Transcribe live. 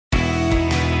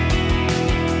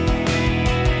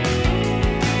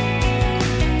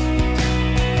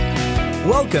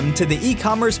Welcome to the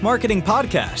Ecommerce Marketing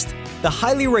Podcast, the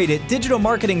highly rated digital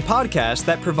marketing podcast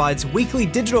that provides weekly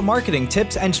digital marketing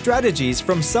tips and strategies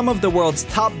from some of the world's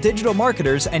top digital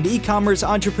marketers and e-commerce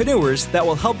entrepreneurs that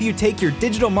will help you take your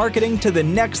digital marketing to the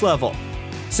next level.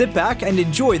 Sit back and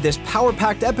enjoy this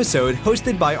power-packed episode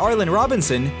hosted by Arlen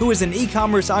Robinson, who is an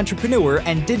e-commerce entrepreneur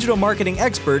and digital marketing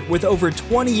expert with over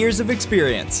 20 years of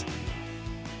experience.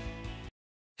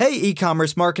 Hey,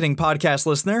 e-commerce marketing podcast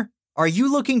listener. Are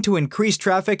you looking to increase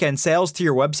traffic and sales to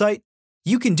your website?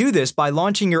 You can do this by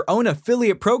launching your own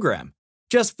affiliate program.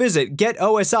 Just visit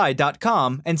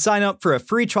getosi.com and sign up for a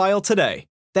free trial today.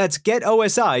 That's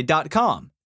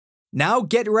getosi.com. Now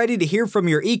get ready to hear from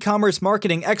your e-commerce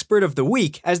marketing expert of the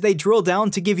week as they drill down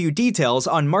to give you details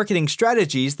on marketing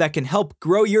strategies that can help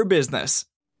grow your business.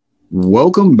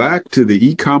 Welcome back to the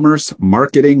E-commerce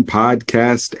Marketing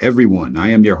Podcast, everyone. I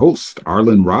am your host,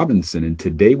 Arlen Robinson, and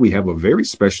today we have a very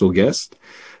special guest,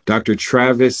 Dr.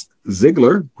 Travis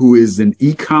Zigler, who is an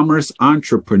e-commerce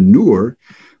entrepreneur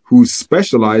who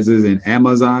specializes in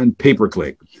Amazon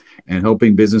pay-per-click and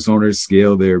helping business owners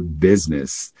scale their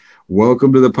business.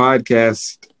 Welcome to the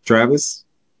podcast, Travis.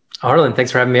 Arlen,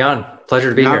 thanks for having me on. Pleasure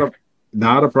to be here.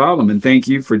 Not a problem. And thank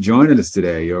you for joining us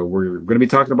today. We're going to be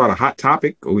talking about a hot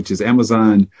topic, which is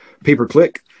Amazon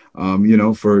pay-per-click,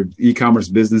 for e-commerce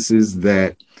businesses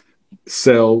that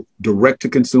sell direct to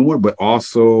consumer, but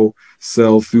also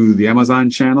sell through the Amazon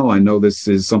channel. I know this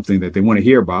is something that they want to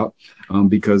hear about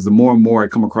because the more and more I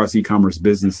come across e-commerce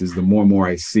businesses, the more and more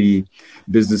I see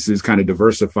businesses kind of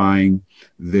diversifying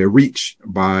their reach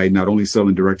by not only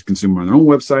selling direct to consumer on their own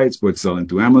websites, but selling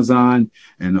through Amazon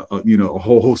and, a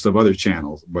whole host of other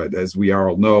channels. But as we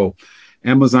all know,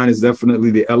 Amazon is definitely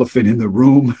the elephant in the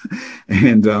room.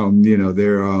 And,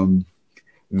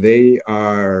 they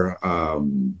are,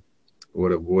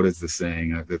 what is the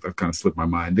saying? I've kind of slipped my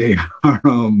mind. They are,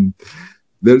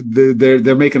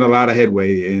 they're making a lot of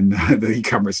headway in the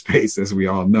e-commerce space, as we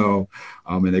all know,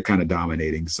 and they're kind of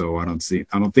dominating. So I don't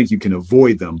think you can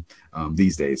avoid them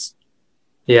these days.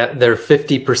 Yeah, they're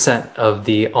 50% of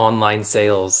the online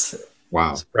sales.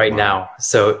 Wow! Now,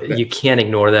 so you can't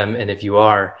ignore them, and if you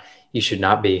are, you should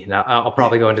not be. Now, I'll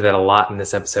probably go into that a lot in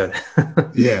this episode.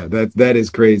 Yeah, that is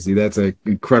crazy. That's an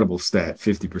incredible stat,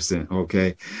 50%.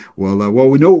 Okay. Well,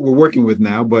 we know what we're working with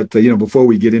now, but, before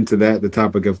we get into that, the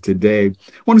topic of today,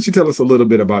 why don't you tell us a little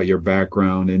bit about your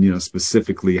background and,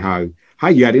 specifically how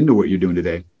you got into what you're doing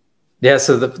today? Yeah.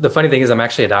 So the funny thing is I'm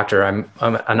actually a doctor. I'm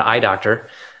an eye doctor,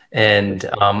 and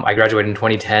I graduated in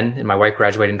 2010 and my wife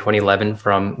graduated in 2011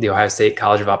 from the Ohio State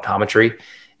College of Optometry.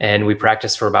 And we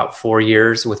practiced for about 4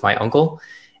 years with my uncle.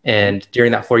 And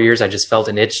during that 4 years, I just felt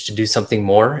an itch to do something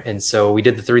more. And so we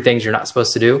did the three things you're not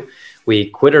supposed to do.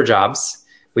 We quit our jobs.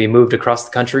 We moved across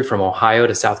the country from Ohio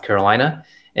to South Carolina,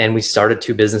 and we started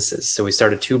two businesses. So we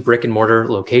started two brick and mortar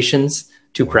locations,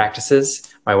 two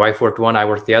practices. My wife worked one, I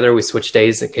worked the other. We switched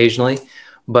days occasionally.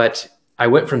 But I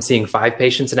went from seeing 5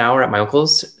 patients an hour at my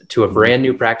uncle's to a brand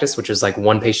new practice, which was like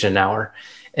 1 patient an hour.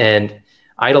 And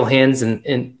idle hands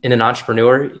in an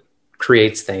entrepreneur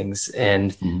creates things.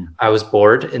 And I was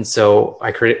bored. And so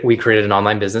we created an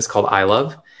online business called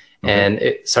iLove. And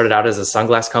it started out as a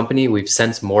sunglass company. We've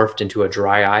since morphed into a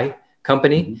dry eye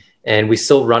company. And we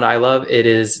still run iLove. It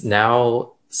is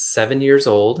now 6 years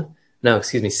old.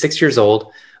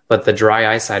 But the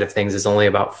dry eye side of things is only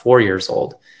about 4 years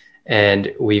old.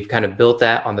 And we've kind of built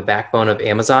that on the backbone of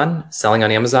Amazon, selling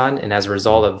on Amazon. And as a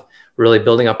result of really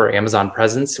building up our Amazon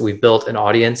presence, we've built an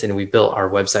audience and we've built our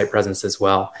website presence as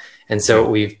well. And so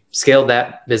we've scaled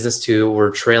that business we're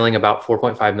trailing about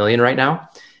 4.5 million right now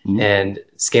and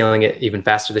scaling it even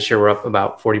faster this year. We're up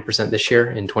about 40% this year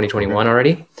in 2021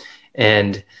 already.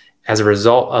 And as a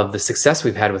result of the success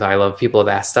we've had with iLove, people have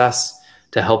asked us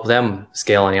to help them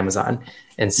scale on Amazon.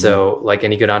 And so like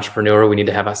any good entrepreneur, we need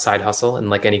to have a side hustle. And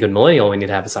like any good millennial, we need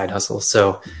to have a side hustle.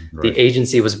 So the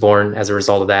agency was born as a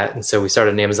result of that. And so we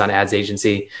started an Amazon ads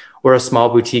agency. We're a small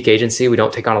boutique agency. We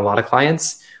don't take on a lot of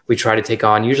clients. We try to take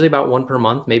on usually about 1 per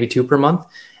month, maybe 2 per month.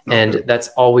 And that's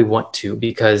all we want to,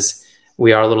 because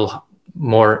we are a little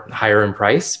more higher in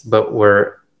price, but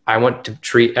I want to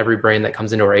treat every brand that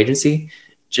comes into our agency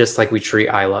just like we treat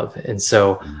iLove. And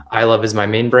so iLove is my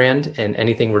main brand, and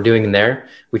anything we're doing in there,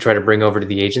 we try to bring over to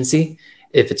the agency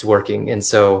if it's working. And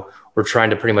so we're trying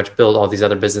to pretty much build all these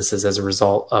other businesses as a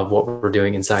result of what we're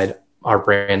doing inside our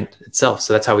brand itself.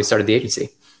 So that's how we started the agency.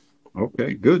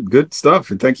 Okay, good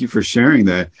stuff. And thank you for sharing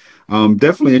that.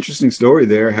 Definitely interesting story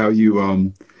there, how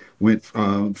you went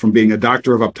from being a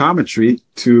doctor of optometry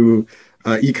to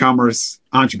e-commerce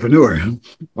entrepreneur.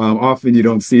 Often you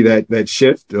don't see that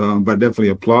shift, but I definitely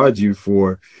applaud you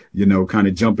for, kind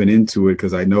of jumping into it,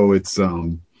 because I know it's,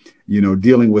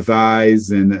 dealing with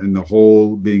eyes and the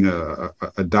whole being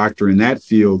a doctor in that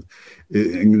field,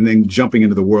 and then jumping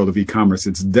into the world of e-commerce.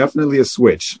 It's definitely a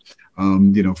switch,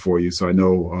 for you. So I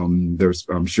know there's,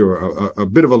 I'm sure, a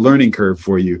bit of a learning curve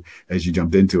for you as you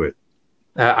jumped into it.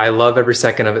 I love every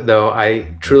second of it, though.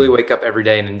 I truly wake up every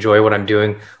day and enjoy what I'm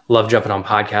doing. Love jumping on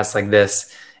podcasts like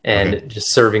this and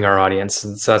just serving our audience.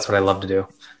 And so that's what I love to do.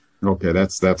 Okay,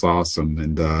 that's awesome.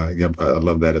 And I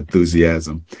love that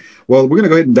enthusiasm. Well, we're going to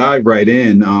go ahead and dive right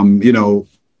in.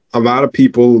 A lot of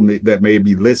people that may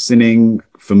be listening,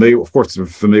 familiar, of course,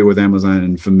 familiar with Amazon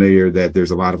and familiar that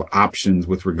there's a lot of options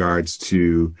with regards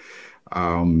to,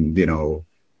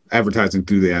 advertising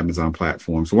through the Amazon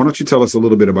platform. So why don't you tell us a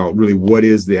little bit about really what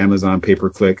is the Amazon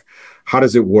pay-per-click? How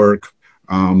does it work?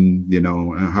 And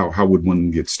how would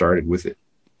one get started with it?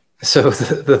 So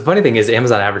the funny thing is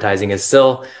Amazon advertising is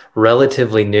still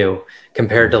relatively new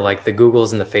compared to like the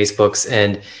Googles and the Facebooks.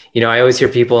 And, I always hear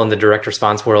people in the direct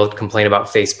response world complain about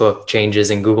Facebook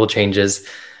changes and Google changes.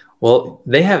 Well,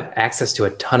 they have access to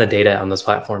a ton of data on those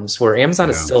platforms, where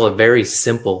Amazon is still a very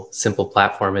simple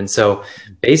platform. And so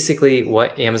basically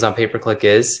what Amazon pay-per-click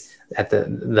is at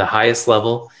the highest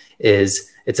level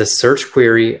is it's a search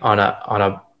query on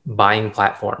a buying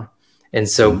platform. And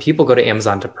so people go to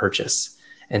Amazon to purchase.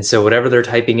 And so whatever they're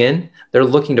typing in, they're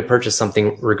looking to purchase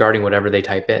something regarding whatever they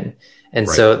type in. And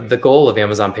so the goal of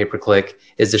Amazon pay-per-click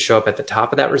is to show up at the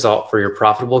top of that result for your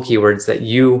profitable keywords that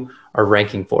you are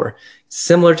ranking for.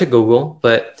 Similar to Google,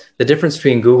 but the difference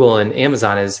between Google and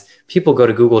Amazon is people go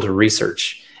to Google to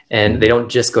research and they don't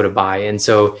just go to buy. And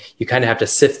so you kind of have to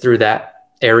sift through that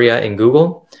area in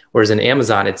Google, whereas in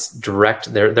Amazon, it's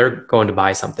direct. They're going to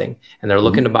buy something and they're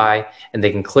looking to buy, and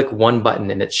they can click one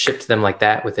button and it's shipped to them like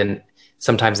that within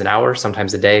sometimes an hour,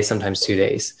 sometimes a day, sometimes 2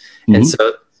 days. And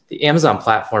so the Amazon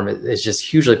platform is just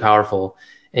hugely powerful,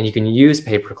 and you can use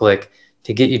pay-per-click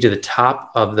to get you to the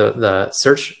top of the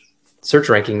search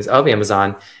rankings of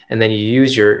Amazon, and then you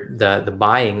use the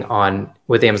buying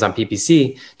with Amazon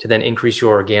PPC to then increase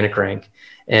your organic rank.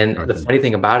 And the funny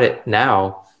thing about it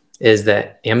now is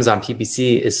that Amazon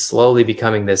PPC is slowly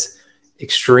becoming this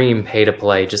extreme pay to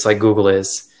play, just like Google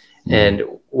is. And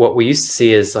what we used to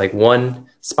see is like one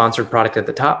sponsored product at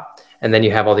the top, and then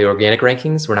you have all the organic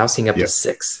rankings. We're now seeing up to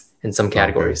 6 in some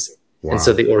categories. Wow. And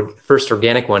so the first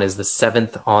organic one is the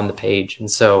 7th on the page. And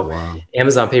so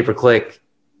Amazon pay-per-click,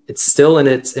 it's still in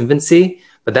its infancy,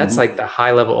 but that's like the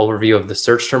high level overview of the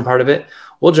search term part of it.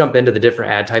 We'll jump into the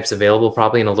different ad types available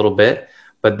probably in a little bit,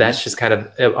 but that's just kind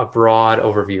of a broad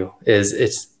overview.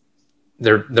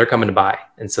 They're coming to buy.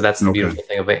 And so that's the beautiful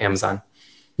thing about Amazon.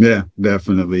 Yeah,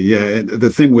 definitely. Yeah. And the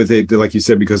thing with it, like you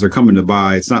said, because they're coming to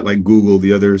buy, it's not like Google,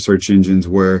 the other search engines,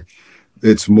 where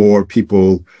it's more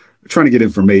people trying to get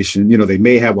information. They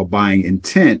may have a buying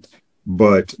intent,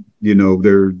 but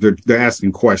they're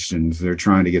asking questions. They're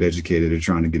trying to get educated. They're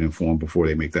trying to get informed before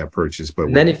they make that purchase.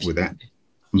 But then with that,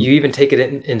 you even take it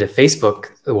into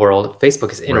Facebook world.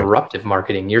 Facebook is interruptive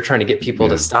marketing. You're trying to get people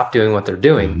to stop doing what they're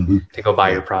doing to go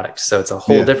buy your product. So it's a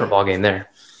whole different ballgame there.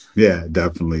 Yeah,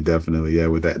 definitely. Yeah,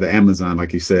 with that, the Amazon,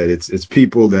 like you said, it's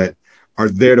people that are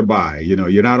there to buy.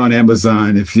 You're not on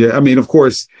Amazon of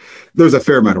course, there's a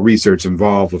fair amount of research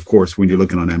involved, of course, when you're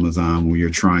looking on Amazon, when you're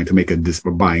trying to make a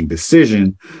buying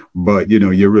decision, but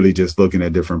you're really just looking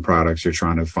at different products. You're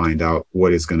trying to find out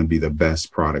what is going to be the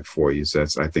best product for you. So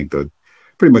that's, I think,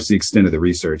 pretty much the extent of the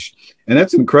research. And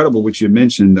that's incredible what you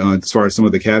mentioned as far as some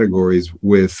of the categories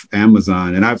with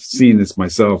Amazon. And I've seen this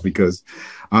myself because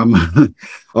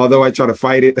although I try to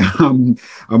fight it, I'm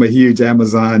a huge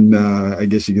Amazon, I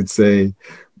guess you could say.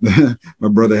 My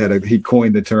brother he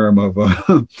coined the term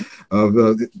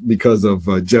because of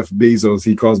Jeff Bezos.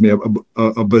 He calls me a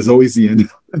Bezosian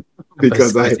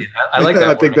because I like that.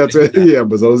 I think that's it. Yeah,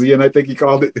 Bezosian. I think he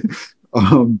called it.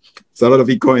 So I don't know if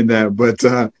he coined that, but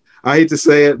I hate to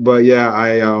say it, but yeah,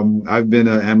 I've been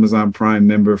an Amazon Prime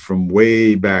member from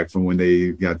way back, from when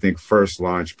they, I think, first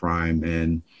launched Prime.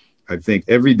 And I think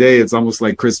every day it's almost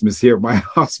like Christmas here at my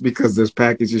house, because there's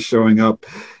packages showing up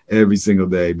every single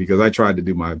day, because I try to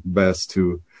do my best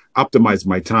to optimize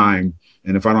my time.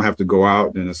 And if I don't have to go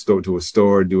out in a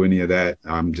store, do any of that,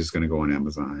 I'm just going to go on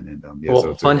Amazon.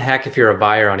 And fun hack, if you're a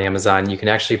buyer on Amazon, you can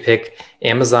actually pick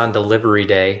Amazon Delivery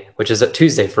Day, which is a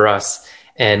Tuesday for us.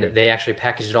 And they actually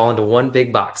package it all into one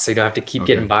big box, so you don't have to keep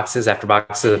getting boxes after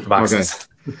boxes after boxes.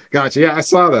 Okay. Gotcha. Yeah, I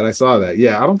saw that.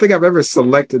 Yeah, I don't think I've ever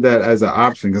selected that as an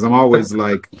option, because I'm always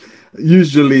like,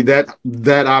 usually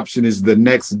that option is the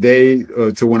next day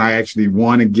to when I actually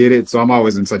want to get it. So I'm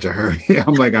always in such a hurry.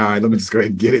 I'm like, all right, let me just go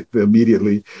ahead and get it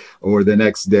immediately or the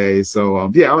next day.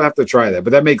 So yeah, I'll have to try that.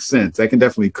 But that makes sense. I can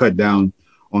definitely cut down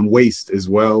on waste as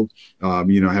well.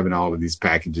 Having all of these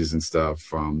packages and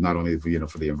stuff not only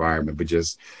for the environment, but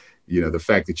just the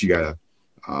fact that you gotta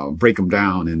break them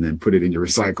down and then put it in your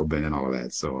recycle bin and all of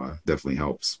that. So definitely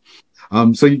helps.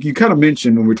 So you kind of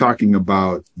mentioned when we're talking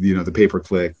about, the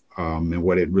pay-per-click and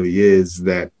what it really is,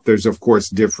 that there's, of course,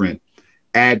 different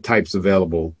ad types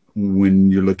available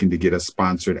when you're looking to get a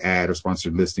sponsored ad or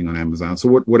sponsored listing on Amazon. So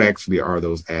what actually are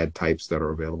those ad types that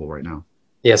are available right now?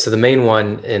 Yeah, so the main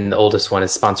one and the oldest one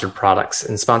is sponsored products.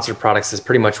 And sponsored products is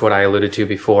pretty much what I alluded to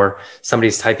before.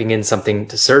 Somebody's typing in something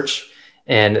to search,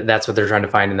 and that's what they're trying to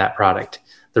find in that product.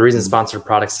 The reason sponsored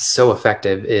products is so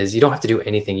effective is you don't have to do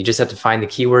anything. You just have to find the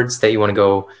keywords that you want to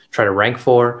go try to rank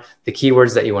for, the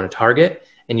keywords that you want to target,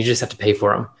 and you just have to pay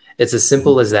for them. It's as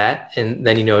simple as that. And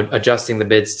then, adjusting the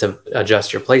bids to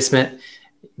adjust your placement.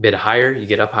 Bid higher, you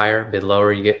get up higher. Bid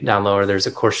lower, you get down lower. There's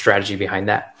a core strategy behind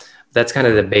that. That's kind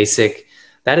of the basic.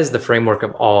 That is the framework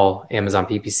of all Amazon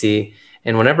PPC.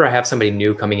 And whenever I have somebody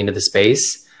new coming into the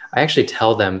space, I actually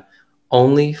tell them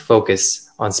only focus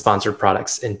on sponsored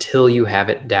products until you have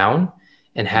it down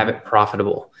and have it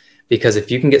profitable. Because if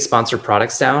you can get sponsored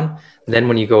products down, then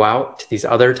when you go out to these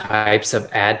other types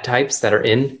of ad types that are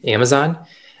in Amazon,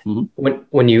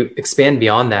 when you expand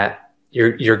beyond that,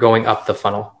 you're going up the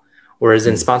funnel. Whereas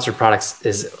in sponsored products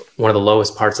is one of the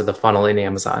lowest parts of the funnel in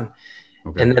Amazon.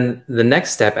 Okay. And then the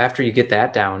next step after you get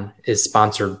that down is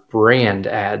sponsored brand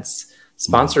ads.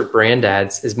 Sponsored brand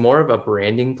ads is more of a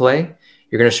branding play.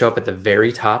 You're going to show up at the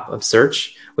very top of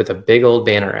search with a big old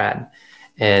banner ad.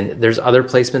 And there's other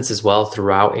placements as well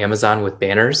throughout Amazon with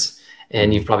banners.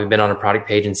 And you've probably been on a product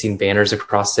page and seen banners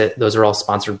across it. Those are all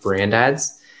sponsored brand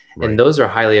ads. Right. And those are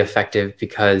highly effective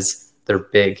because they're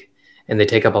big and they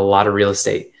take up a lot of real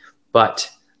estate,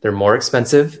 but they're more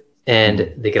expensive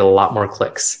and they get a lot more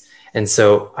clicks. And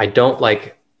so I don't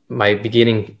like my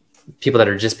people that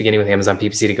are just beginning with Amazon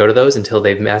PPC to go to those until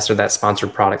they've mastered that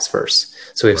sponsored products first.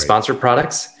 So we have sponsored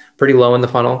products, pretty low in the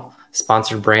funnel.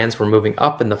 Sponsored brands, we're moving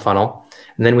up in the funnel.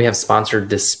 And then we have sponsored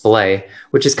display,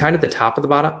 which is kind of the top of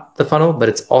the funnel, but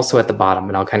it's also at the bottom.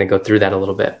 And I'll kind of go through that a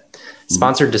little bit.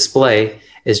 Sponsored display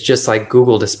is just like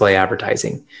Google display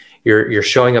advertising. You're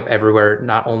showing up everywhere,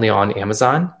 not only on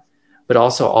Amazon, but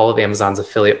also all of Amazon's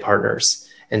affiliate partners.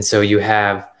 And so you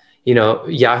have,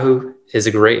 Yahoo is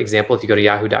a great example. If you go to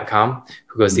yahoo.com,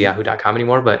 who goes to yahoo.com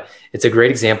anymore, but it's a great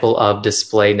example of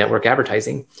display network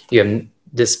advertising. You have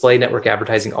display network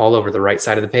advertising all over the right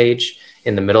side of the page,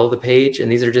 in the middle of the page.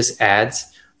 And these are just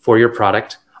ads for your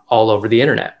product all over the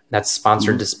internet. That's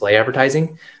sponsored display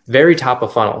advertising, very top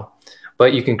of funnel.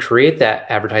 But you can create that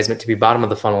advertisement to be bottom of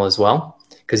the funnel as well,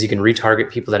 because you can retarget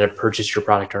people that have purchased your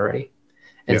product already.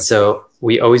 And so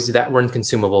we always do that. We're in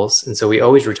consumables. And so we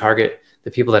always retarget the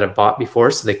people that have bought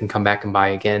before so they can come back and buy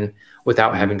again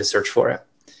without having to search for it.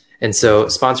 And so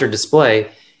sponsored display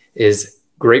is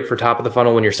great for top of the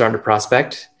funnel when you're starting to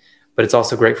prospect, but it's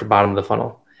also great for bottom of the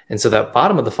funnel. And so that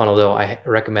bottom of the funnel, though, I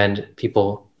recommend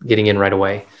people getting in right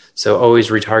away. So always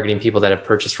retargeting people that have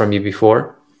purchased from you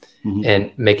before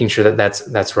and making sure that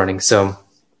that's running. So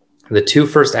the two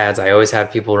first ads I always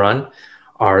have people run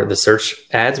are the search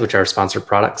ads, which are sponsored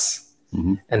products.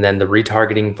 And then the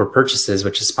retargeting for purchases,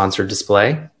 which is sponsored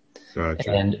display. Gotcha.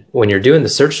 And when you're doing the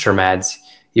search term ads,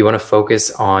 you want to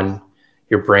focus on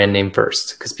your brand name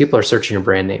first, because people are searching your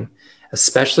brand name,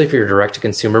 especially if you're a direct to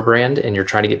consumer brand and you're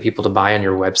trying to get people to buy on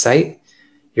your website.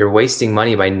 You're wasting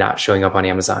money by not showing up on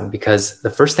Amazon, because the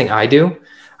first thing I do,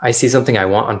 I see something I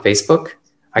want on Facebook.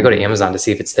 I go to Amazon to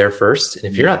see if it's there first. And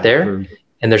if you're not there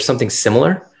and there's something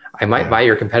similar, I might buy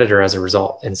your competitor as a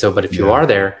result. And so, but if you are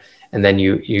there, and then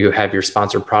you have your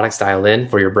sponsored products dial in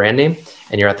for your brand name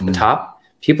and you're at the top,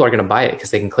 people are going to buy it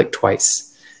because they can click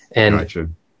twice. And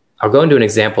I'll go into an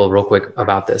example real quick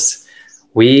about this.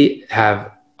 We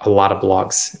have a lot of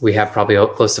blogs. We have probably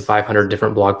close to 500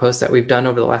 different blog posts that we've done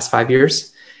over the last 5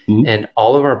 years. And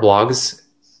all of our blogs,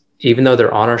 even though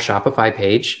they're on our Shopify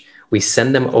page, we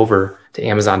send them over to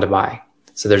Amazon to buy.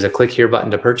 So there's a click here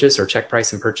button to purchase or check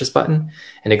price and purchase button,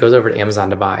 and it goes over to Amazon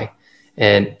to buy.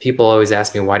 And people always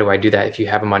ask me, why do I do that? If you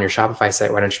have them on your Shopify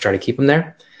site, why don't you try to keep them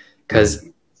there? Because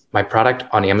my product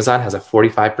on Amazon has a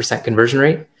 45% conversion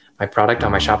rate. My product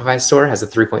on my Shopify store has a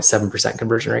 3.7%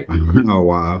 conversion rate. Oh,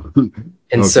 wow.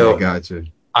 And so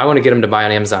I want to get them to buy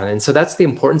on Amazon. And so that's the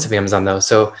importance of Amazon, though.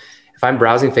 So if I'm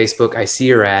browsing Facebook, I see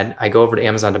your ad, I go over to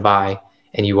Amazon to buy,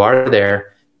 and you are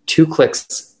there, 2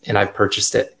 clicks, and I've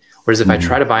purchased it. Whereas if I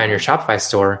try to buy on your Shopify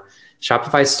store,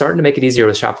 Shopify is starting to make it easier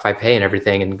with Shopify Pay and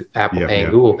everything, and Apple Pay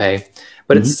and Google Pay,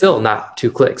 but it's still not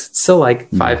 2 clicks. It's still like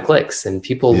 5 clicks, and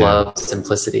people love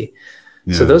simplicity.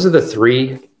 So those are the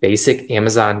 3 basic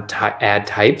Amazon ad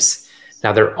types.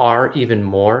 Now there are even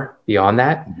more beyond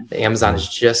that. Amazon is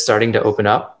just starting to open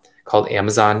up, called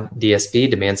Amazon DSP,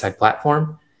 Demand Side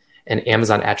Platform, and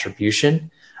Amazon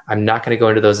Attribution. I'm not going to go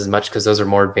into those as much because those are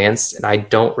more advanced, and I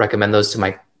don't recommend those to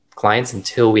my clients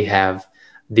until we have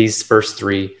these first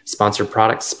 3: sponsored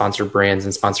products, sponsored brands,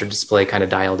 and sponsored display kind of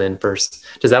dialed in first.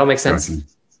 Does that all make sense? Gotcha.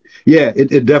 Yeah,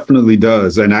 it definitely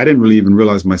does. And I didn't really even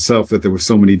realize myself that there were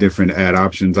so many different ad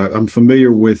options. I'm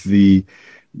familiar with the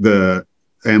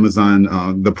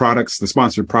Amazon, the products, the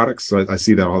sponsored products. I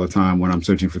see that all the time when I'm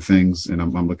searching for things and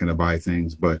I'm looking to buy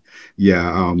things. But I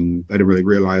didn't really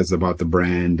realize about the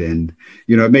brand. And,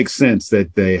 it makes sense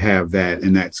that they have that,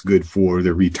 and that's good for the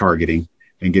retargeting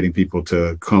and getting people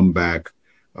to come back,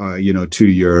 to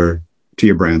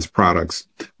your brand's products.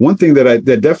 One thing that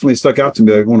definitely stuck out to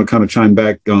me, I want to kind of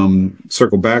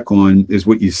circle back on, is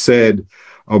what you said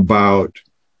about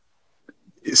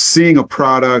seeing a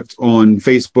product on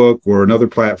Facebook or another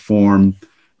platform.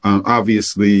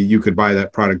 Obviously, you could buy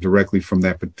that product directly from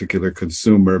that particular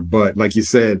consumer. But like you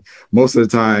said, most of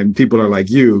the time, people are like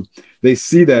you. They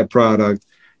see that product,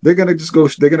 they're going to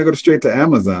go straight to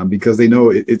Amazon because they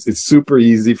know it's super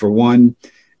easy. For one,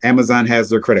 Amazon has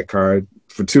their credit card.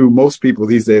 For 2, most people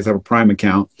these days have a Prime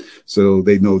account, so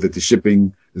they know that the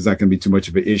shipping is not going to be too much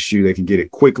of an issue. They can get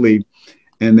it quickly.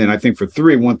 And then I think for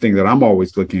 3, one thing that I'm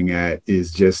always looking at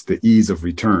is just the ease of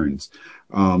returns.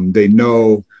 They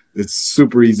know it's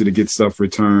super easy to get stuff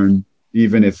returned,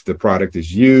 even if the product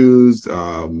is used.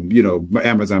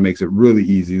 Amazon makes it really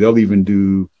easy. They'll even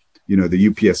do, the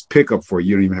UPS pickup for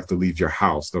you. You don't even have to leave your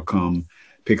house. They'll come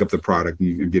pick up the product and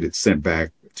you can get it sent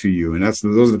back to you. And those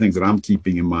are the things that I'm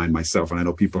keeping in mind myself. And I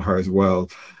know people are as well.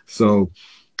 So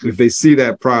if they see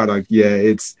that product,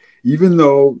 it's, even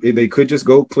though they could just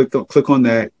go click on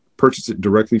that, purchase it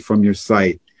directly from your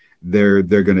site, they're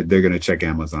gonna check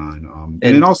Amazon.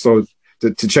 And then also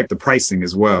to check the pricing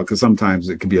as well, because sometimes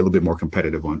it can be a little bit more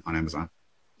competitive on Amazon.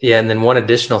 Yeah. And then one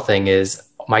additional thing is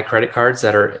my credit cards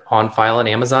that are on file on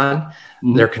Amazon,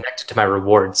 they're connected to my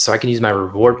rewards. So I can use my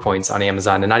reward points on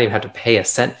Amazon and not even have to pay a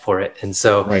cent for it. And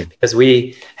so because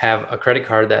we have a credit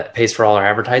card that pays for all our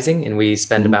advertising, and we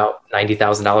spend about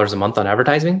 $90,000 a month on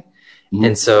advertising.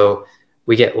 And so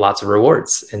we get lots of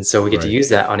rewards. And so we get to use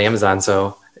that on Amazon.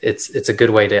 So it's a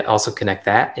good way to also connect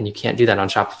that. And you can't do that on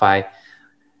Shopify.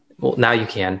 Well, now you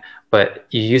can, but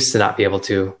you used to not be able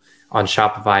to on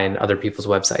Shopify and other people's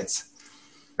websites.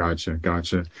 Gotcha.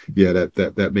 Yeah,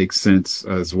 that makes sense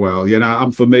as well. Yeah, now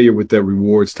I'm familiar with the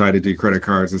rewards tied into your credit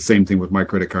cards. The same thing with my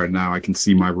credit card now. I can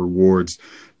see my rewards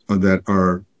that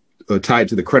are tied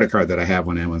to the credit card that I have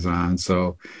on Amazon.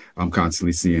 So I'm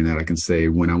constantly seeing that. I can say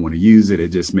when I want to use it. It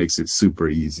just makes it super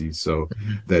easy. So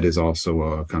that is also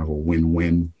a kind of a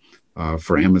win-win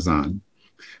for Amazon.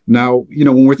 Now,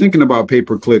 when we're thinking about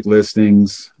pay-per-click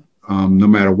listings, no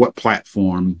matter what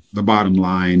platform, the bottom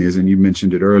line is, and you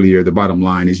mentioned it earlier, the bottom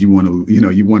line is you want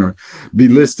to be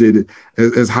listed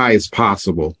as high as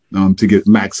possible to get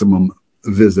maximum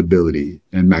visibility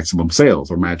and maximum sales,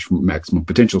 or maximum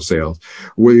potential sales.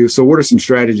 So what are some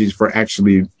strategies for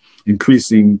actually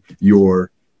increasing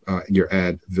your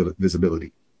ad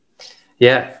visibility?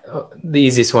 Yeah, the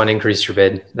easiest one, increase your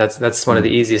bid. That's one of the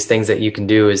easiest things that you can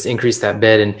do, is increase that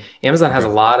bid. And Amazon has a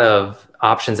lot of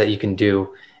options that you can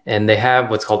do. And they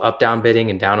have what's called up-down bidding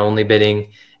and down-only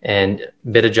bidding and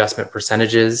bid adjustment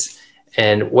percentages.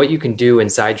 And what you can do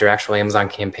inside your actual Amazon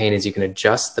campaign is you can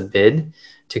adjust the bid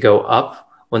to go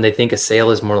up when they think a sale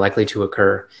is more likely to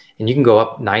occur. And you can go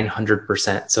up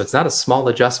 900%. So it's not a small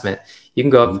adjustment. You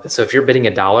can go up. So if you're bidding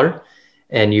 $1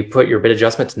 and you put your bid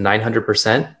adjustment to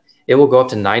 900%, it will go up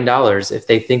to $9 if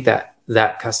they think that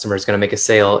that customer is going to make a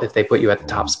sale if they put you at the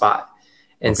top spot.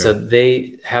 And so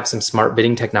they have some smart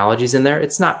bidding technologies in there.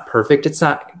 It's not perfect. It's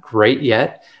not great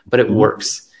yet, but it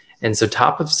works. And so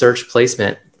top of search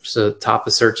placement, so top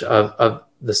of search of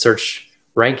the search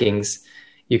rankings,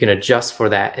 you can adjust for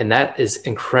that. And that is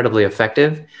incredibly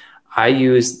effective.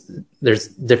 There's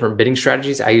different bidding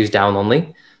strategies. I use down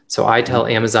only. So I tell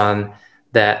Amazon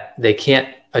that they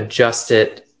can't adjust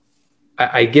it.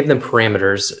 I give them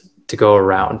parameters to go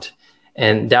around,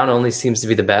 and down only seems to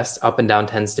be the best. Up and down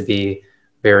tends to be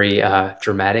very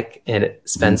dramatic, and it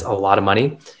spends a lot of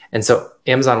money. And so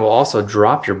Amazon will also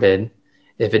drop your bid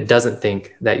if it doesn't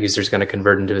think that user is going to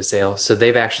convert into a sale. So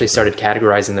they've actually started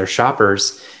categorizing their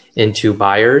shoppers into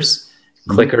buyers,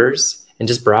 clickers, and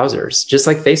just browsers, just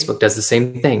like Facebook does the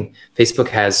same thing. Facebook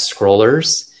has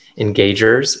scrollers,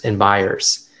 engagers, and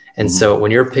buyers. And so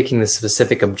when you're picking the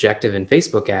specific objective in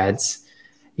Facebook ads,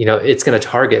 it's going to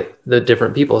target the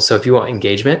different people. So if you want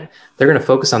engagement, they're going to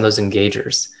focus on those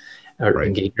engagers, or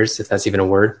engagers, if that's even a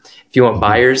word. If you want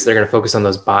buyers, they're going to focus on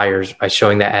those buyers by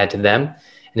showing that ad to them.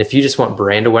 And if you just want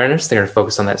brand awareness, they're going to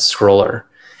focus on that scroller.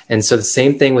 And so the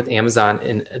same thing with Amazon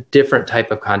in a different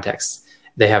type of context.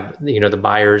 They have, the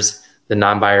buyers, the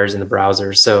non-buyers, and the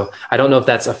browsers. So I don't know if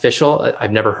that's official.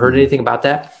 I've never heard anything about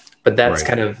that, but that's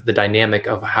kind of the dynamic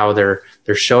of how they're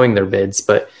showing their bids.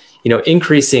 But,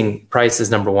 increasing price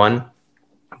is number one,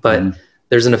 but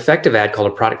there's an effective ad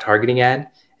called a product targeting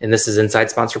ad. And this is inside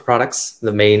sponsored products,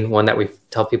 the main one that we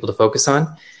tell people to focus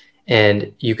on.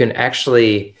 And you can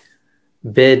actually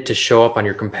bid to show up on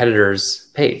your competitor's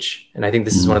page. And I think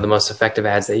this is one of the most effective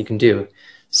ads that you can do.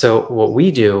 So what we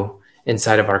do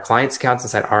inside of our clients' accounts,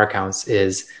 inside our accounts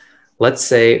is, let's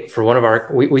say for one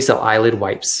of we sell eyelid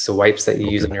wipes. So wipes that you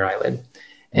use on your eyelid.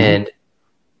 And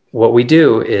what we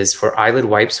do is for eyelid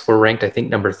wipes, we're ranked, I think,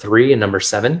 number 3 and number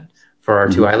 7 for our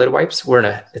 2 eyelid wipes.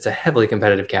 It's a heavily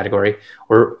competitive category.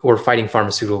 We're fighting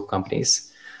pharmaceutical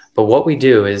companies. But what we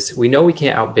do is, we know we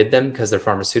can't outbid them because they're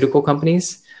pharmaceutical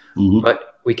companies,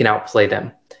 but we can outplay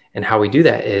them. And how we do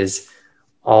that is,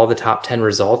 all the top 10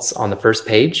 results on the first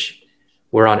page,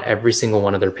 we're on every single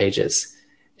one of their pages,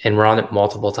 and we're on it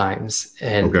multiple times.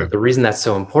 And the reason that's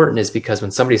so important is because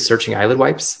when somebody's searching eyelid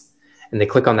wipes and they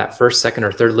click on that first, second,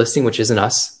 or third listing, which isn't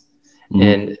us,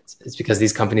 and it's because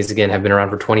these companies, again, have been around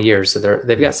for 20 years. So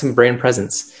they've got some brand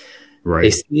presence. They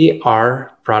see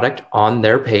our product on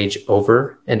their page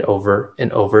over and over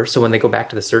and over. So when they go back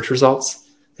to the search results,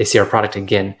 they see our product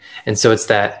again. And so it's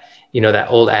that, that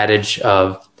old adage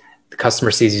of, the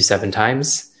customer sees you 7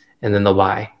 times and then they'll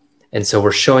buy. And so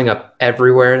we're showing up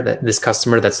everywhere that this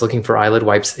customer that's looking for eyelid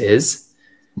wipes is.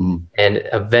 And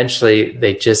eventually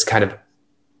they just kind of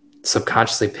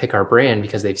subconsciously pick our brand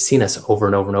because they've seen us over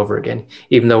and over and over again,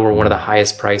 even though we're one of the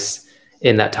highest price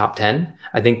in that top 10.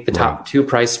 I think the top 2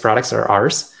 price products are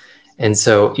ours. And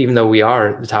so even though we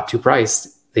are the top 2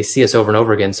 price, they see us over and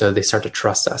over again. So they start to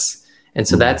trust us. And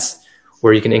so that's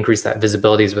where you can increase that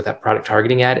visibility, is with that product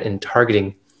targeting ad, and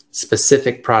targeting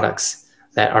specific products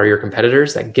that are your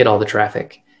competitors that get all the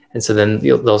traffic. And so then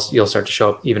you'll start to show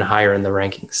up even higher in the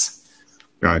rankings.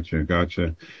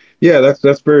 Gotcha. Yeah,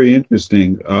 that's very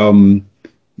interesting.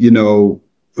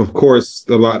 Of course,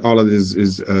 all of this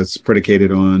is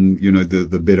predicated on,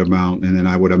 the bid amount. And then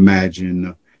I would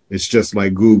imagine it's just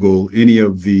like Google, any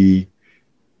of the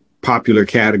popular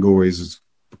categories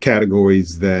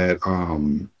that,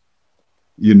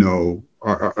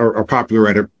 are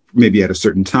popular maybe at a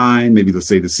certain time. Maybe let's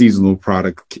say the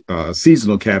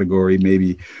seasonal category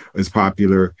maybe is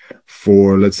popular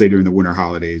for, let's say, during the winter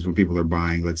holidays when people are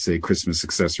buying, let's say, Christmas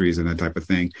accessories and that type of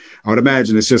thing. I would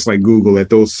imagine it's just like Google at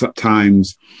those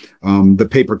times. The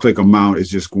pay-per-click amount is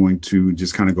just going to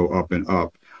just kind of go up and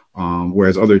up.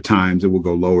 Whereas other times it will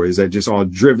go lower. Is that just all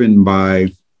driven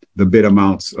by the bid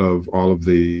amounts of all of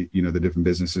the, the different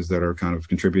businesses that are kind of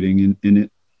contributing in it?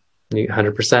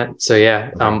 100%. So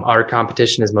our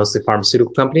competition is mostly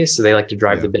pharmaceutical companies. So they like to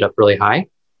drive the bid up really high.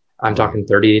 I'm talking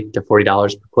 $30 to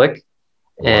 $40 per click,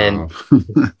 and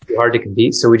it's too hard to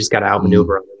compete. So we just got to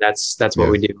outmaneuver them. And that's what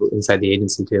we do inside the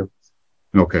agency too.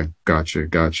 Okay. Gotcha.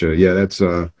 Yeah. That's,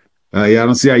 I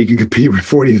don't see how you can compete with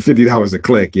 $40 to $50 a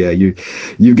click. Yeah.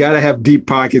 You got to have deep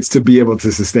pockets to be able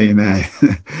to sustain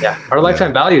that. Our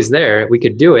lifetime value is there. We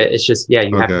could do it. It's just, you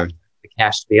have to have the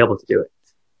cash to be able to do it.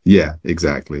 Yeah,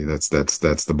 exactly. That's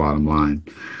the bottom line.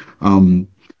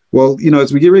 Well,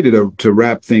 as we get ready to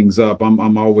wrap things up,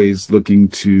 I'm always looking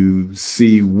to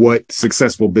see what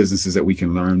successful businesses that we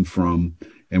can learn from,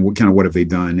 and what have they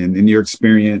done. And in your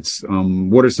experience,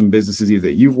 what are some businesses either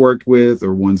that you've worked with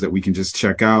or ones that we can just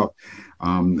check out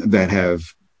that have,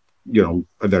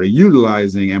 that are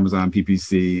utilizing Amazon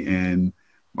PPC, and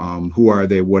who are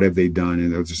they? What have they done?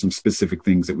 And those are some specific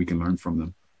things that we can learn from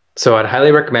them. So I'd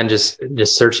highly recommend just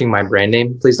searching my brand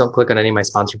name. Please don't click on any of my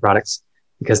sponsored products,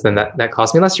 because then that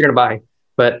costs me less you're going to buy.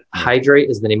 But Hydrate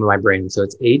is the name of my brand. So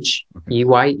it's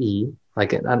Heye,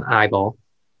 like an eyeball,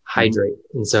 Hydrate.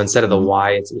 And so instead of the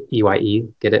Y, it's EYE.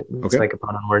 Get it? It's like a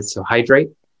pun on words. So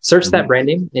Hydrate. Search that brand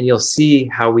name and you'll see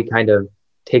how we kind of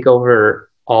take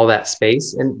over all that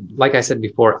space. And like I said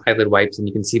before, eyelid wipes, and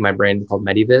you can see my brand called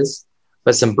Mediviz.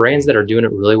 But some brands that are doing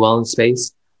it really well in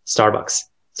space, Starbucks.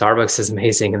 Starbucks is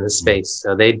amazing in this space.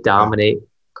 So they dominate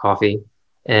coffee,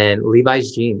 and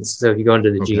Levi's jeans. So if you go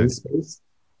into the jeans space,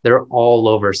 they're all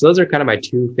over. So those are kind of my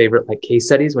 2 favorite case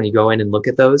studies when you go in and look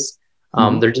at those.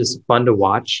 They're just fun to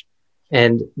watch.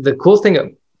 And the cool thing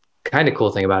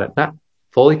about it, not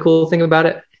fully cool thing about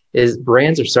it, is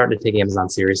brands are starting to take Amazon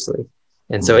seriously.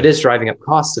 And so it is driving up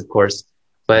costs, of course,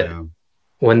 but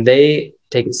when they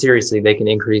take it seriously, they can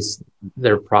increase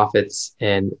their profits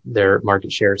and their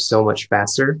market share so much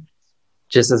faster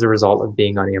just as a result of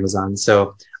being on Amazon.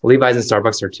 So Levi's and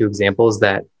Starbucks are two examples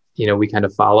that, we kind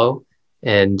of follow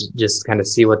and just kind of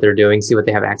see what they're doing, see what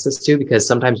they have access to, because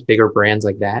sometimes bigger brands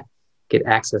like that get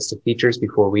access to features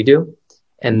before we do.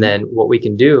 And then what we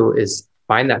can do is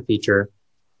find that feature,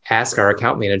 ask our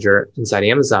account manager inside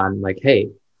Amazon, like, hey,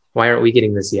 why aren't we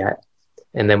getting this yet?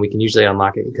 And then we can usually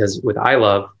unlock it, because with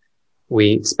iLove,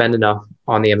 we spend enough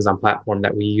on the Amazon platform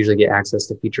that we usually get access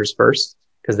to features first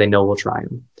because they know we'll try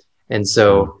them. And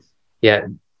so,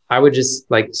 I would just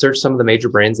search some of the major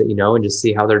brands that and just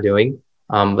see how they're doing.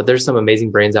 But there's some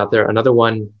amazing brands out there. Another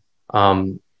one,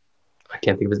 I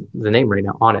can't think of the name right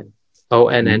now, Onnit.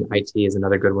 ONNIT is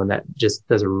another good one that just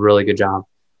does a really good job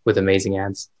with amazing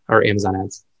ads or Amazon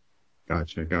ads.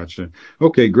 Gotcha.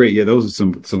 Okay, great. Yeah, those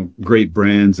are some great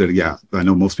brands that, I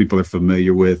know most people are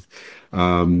familiar with.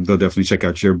 They'll definitely check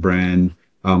out your brand,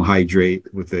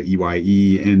 Hydrate with the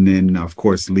EYE. And then, of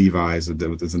course, Levi's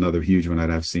is another huge one that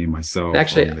I've seen myself.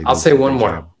 Actually, I'll say one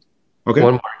more. Okay.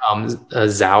 One more.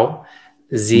 Zhou,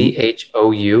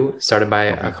 ZHOU, started by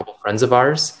a couple friends of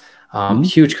ours.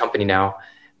 Huge company now,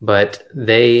 but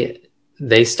they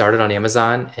started on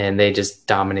Amazon and they just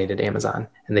dominated Amazon,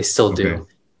 and they still do.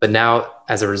 But now,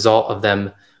 as a result of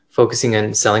them focusing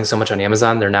and selling so much on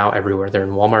Amazon, they're now everywhere. They're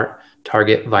in Walmart,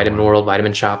 Target, Vitamin World,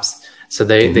 Vitamin Shops. So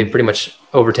they've pretty much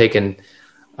overtaken,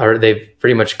 or they've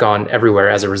pretty much gone everywhere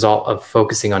as a result of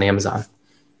focusing on Amazon.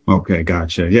 Okay,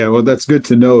 gotcha. Yeah, well, that's good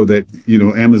to know that,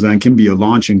 Amazon can be a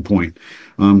launching point.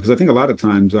 Because I think a lot of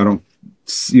times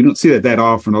you don't see that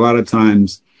often. A lot of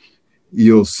times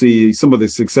you'll see some of the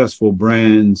successful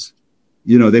brands,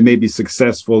 they may be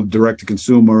successful direct to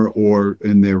consumer or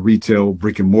in their retail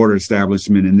brick and mortar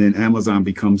establishment. And then Amazon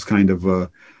becomes kind of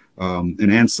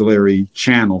an ancillary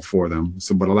channel for them.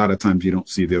 So, but a lot of times you don't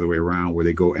see it the other way around, where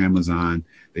they go Amazon,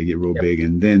 they get real big,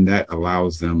 and then that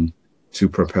allows them to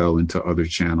propel into other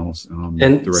channels.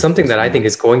 And something that I think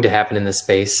is going to happen in this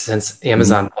space, since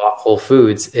Amazon bought Whole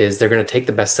Foods, is they're going to take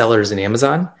the best sellers in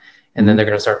Amazon, and then they're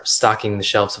going to start stocking the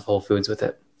shelves of Whole Foods with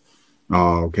it.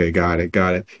 Oh, okay. Got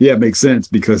it. Yeah, it makes sense,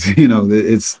 because,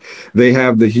 they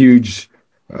have the huge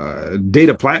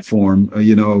data platform,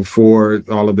 for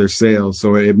all of their sales.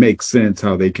 So it makes sense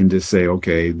how they can just say,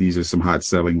 okay, these are some hot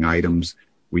selling items.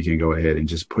 We can go ahead and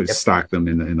just stock them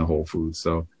in the Whole Foods.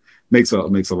 So makes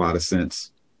a lot of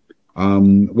sense.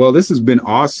 Well, this has been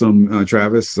awesome,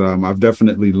 Travis. I've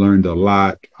definitely learned a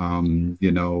lot.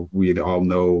 We all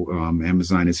know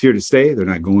Amazon is here to stay. They're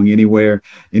not going anywhere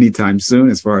anytime soon,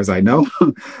 as far as I know.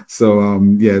 So,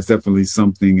 it's definitely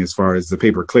something, as far as the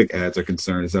pay-per-click ads are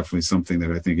concerned, it's definitely something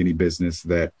that I think any business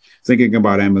that's thinking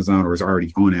about Amazon or is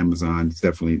already on Amazon, it's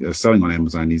definitely selling on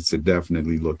Amazon, needs to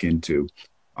definitely look into.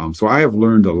 So I have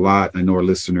learned a lot. I know our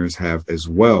listeners have as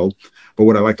well. But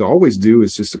what I like to always do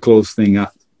is just to close thing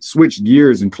up, switch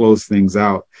gears and close things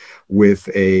out with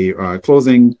a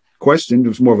closing question.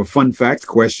 It's more of a fun fact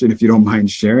question, if you don't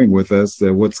mind sharing with us.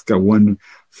 What's one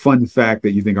fun fact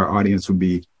that you think our audience would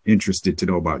be interested to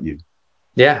know about you?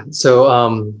 Yeah.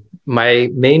 So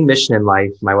my main mission in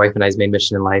life, my wife and I's main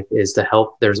mission in life, is to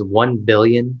help. There's 1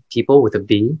 billion people with a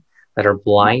B that are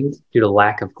blind due to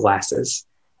lack of glasses.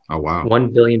 Oh, wow.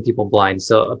 1 billion people blind.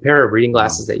 So a pair of reading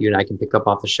glasses that you and I can pick up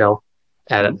off the shelf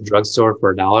at a drugstore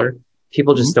for $1.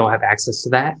 People just don't have access to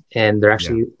that. And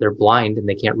they're blind and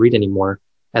they can't read anymore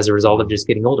as a result of just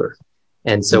getting older.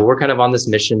 And so we're kind of on this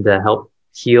mission to help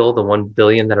heal the 1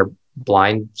 billion that are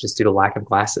blind just due to lack of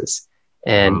glasses.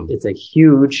 And it's a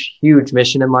huge, huge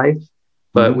mission in life,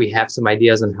 but we have some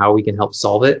ideas on how we can help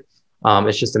solve it.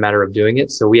 It's just a matter of doing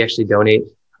it. So we actually donate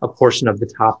a portion of the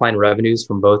top line revenues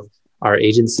from both our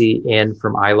agency and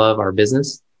from iLove, our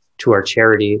business, to our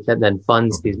charity that then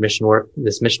funds this mission work.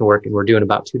 And we're doing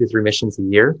about 2 to 3 missions a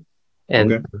year.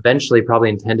 And eventually, probably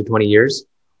in 10 to 20 years,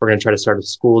 we're going to try to start a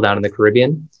school down in the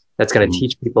Caribbean that's going to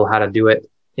teach people how to do it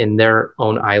in their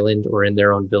own island or in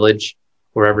their own village,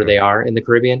 wherever they are in the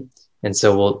Caribbean. And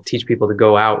so we'll teach people to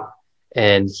go out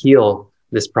and heal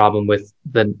this problem with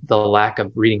the lack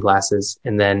of reading glasses.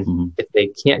 And then if they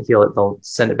can't heal it, they'll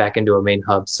send it back into a main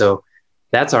hub. So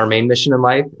that's our main mission in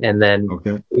life. And then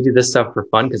we do this stuff for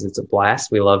fun because it's a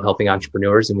blast. We love helping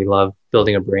entrepreneurs and we love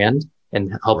building a brand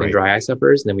and helping dry eye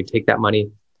sufferers. And then we take that money,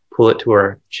 pull it to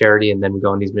our charity, and then we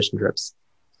go on these mission trips.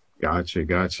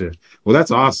 Gotcha. Well,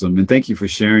 that's awesome. And thank you for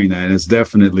sharing that. And it's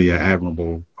definitely an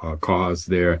admirable cause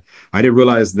there. I didn't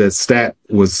realize that stat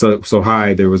was so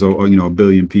high. There was, a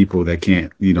billion people that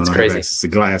can't, don't have access to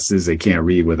glasses. They can't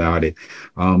read without it.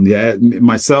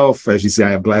 Myself, as you say,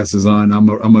 I have glasses on. I'm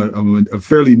a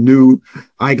fairly new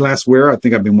eyeglass wearer. I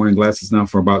think I've been wearing glasses now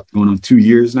for about going on 2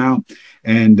 years now.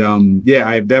 And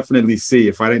I definitely see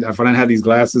if I didn't have these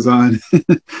glasses on,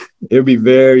 it would be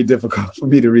very difficult for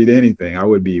me to read anything. I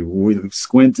would be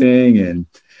squinting and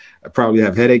I probably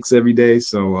have headaches every day.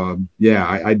 So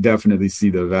I definitely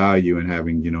see the value in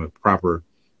having proper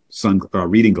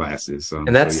reading glasses.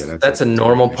 And that's a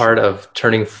normal part of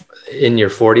turning in your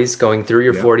 40s, going through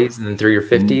your 40s and then through your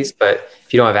 50s. But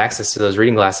if you don't have access to those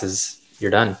reading glasses,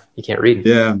 you're done. You can't read.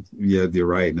 Yeah, you're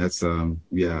right. And that's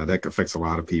that affects a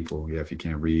lot of people. Yeah, if you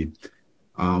can't read.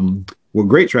 Well,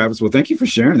 great, Travis. Well, thank you for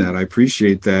sharing that. I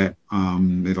appreciate that.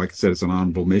 Like I said, it's an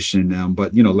honorable mission.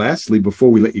 But lastly, before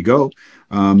we let you go,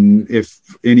 if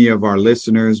any of our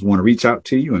listeners want to reach out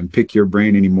to you and pick your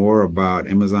brain any more about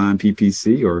Amazon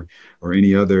PPC or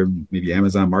any other maybe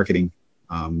Amazon marketing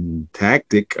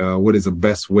tactic, what is the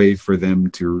best way for them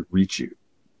to reach you?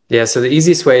 Yeah, so the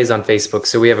easiest way is on Facebook.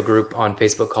 So we have a group on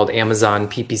Facebook called Amazon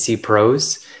PPC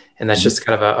Pros, and that's just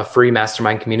kind of a free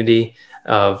mastermind community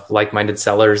of like-minded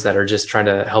sellers that are just trying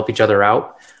to help each other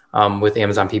out with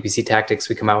Amazon PPC tactics.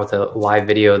 We come out with a live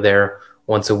video there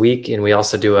once a week, and we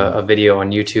also do a video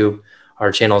on YouTube.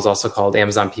 Our channel is also called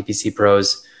Amazon PPC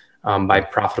Pros by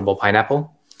Profitable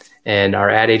Pineapple, and our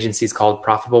ad agency is called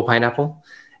Profitable Pineapple.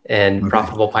 And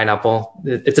Profitable Pineapple,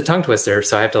 it's a tongue twister,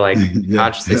 so I have to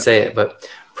consciously say it, but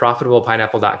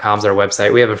profitablepineapple.com is our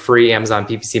website. We have a free Amazon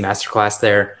PPC masterclass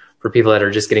there for people that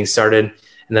are just getting started.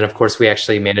 And then, of course, we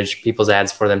actually manage people's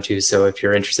ads for them too. So if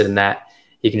you're interested in that,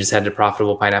 you can just head to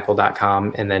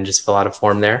profitablepineapple.com and then just fill out a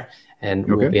form there, and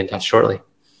we'll be in touch shortly.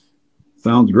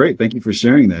 Sounds great. Thank you for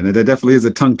sharing that. And that definitely is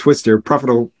a tongue twister,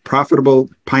 profitable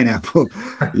pineapple.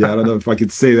 Yeah, I don't know if I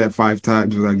could say that 5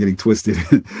 times without getting twisted.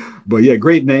 But yeah,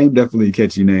 great name. Definitely a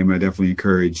catchy name. I definitely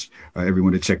encourage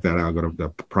everyone to check that out. Go to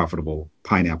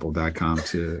profitablepineapple.com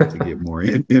to get more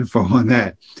info on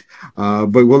that.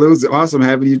 But it was awesome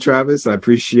having you, Travis. I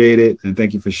appreciate it. And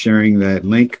thank you for sharing that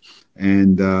link.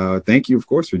 And thank you, of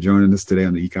course, for joining us today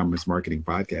on the E-Commerce Marketing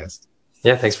Podcast.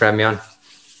 Yeah, thanks for having me on.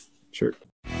 Sure.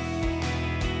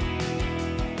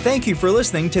 Thank you for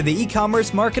listening to the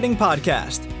E-Commerce Marketing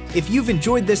Podcast. If you've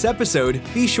enjoyed this episode,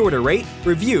 be sure to rate,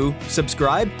 review,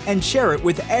 subscribe, and share it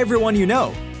with everyone you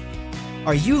know.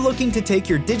 Are you looking to take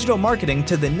your digital marketing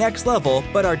to the next level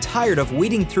but are tired of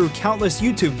wading through countless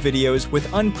YouTube videos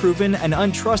with unproven and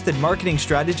untrusted marketing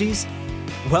strategies?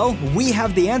 Well, we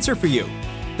have the answer for you.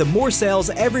 The More Sales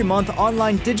Every Month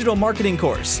online digital marketing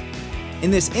course. In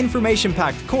this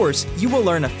information-packed course, you will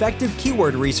learn effective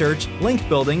keyword research, link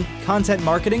building, content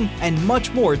marketing, and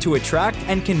much more to attract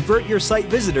and convert your site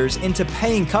visitors into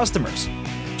paying customers.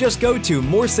 Just go to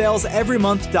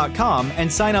moresaleseverymonth.com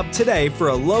and sign up today for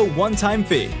a low one-time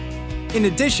fee. In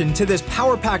addition to this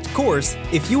power-packed course,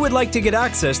 if you would like to get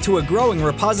access to a growing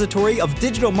repository of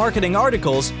digital marketing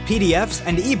articles, PDFs,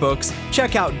 and ebooks,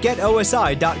 check out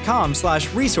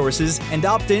getosi.com/resources and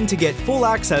opt in to get full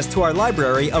access to our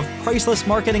library of priceless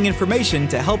marketing information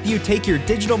to help you take your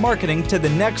digital marketing to the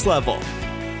next level.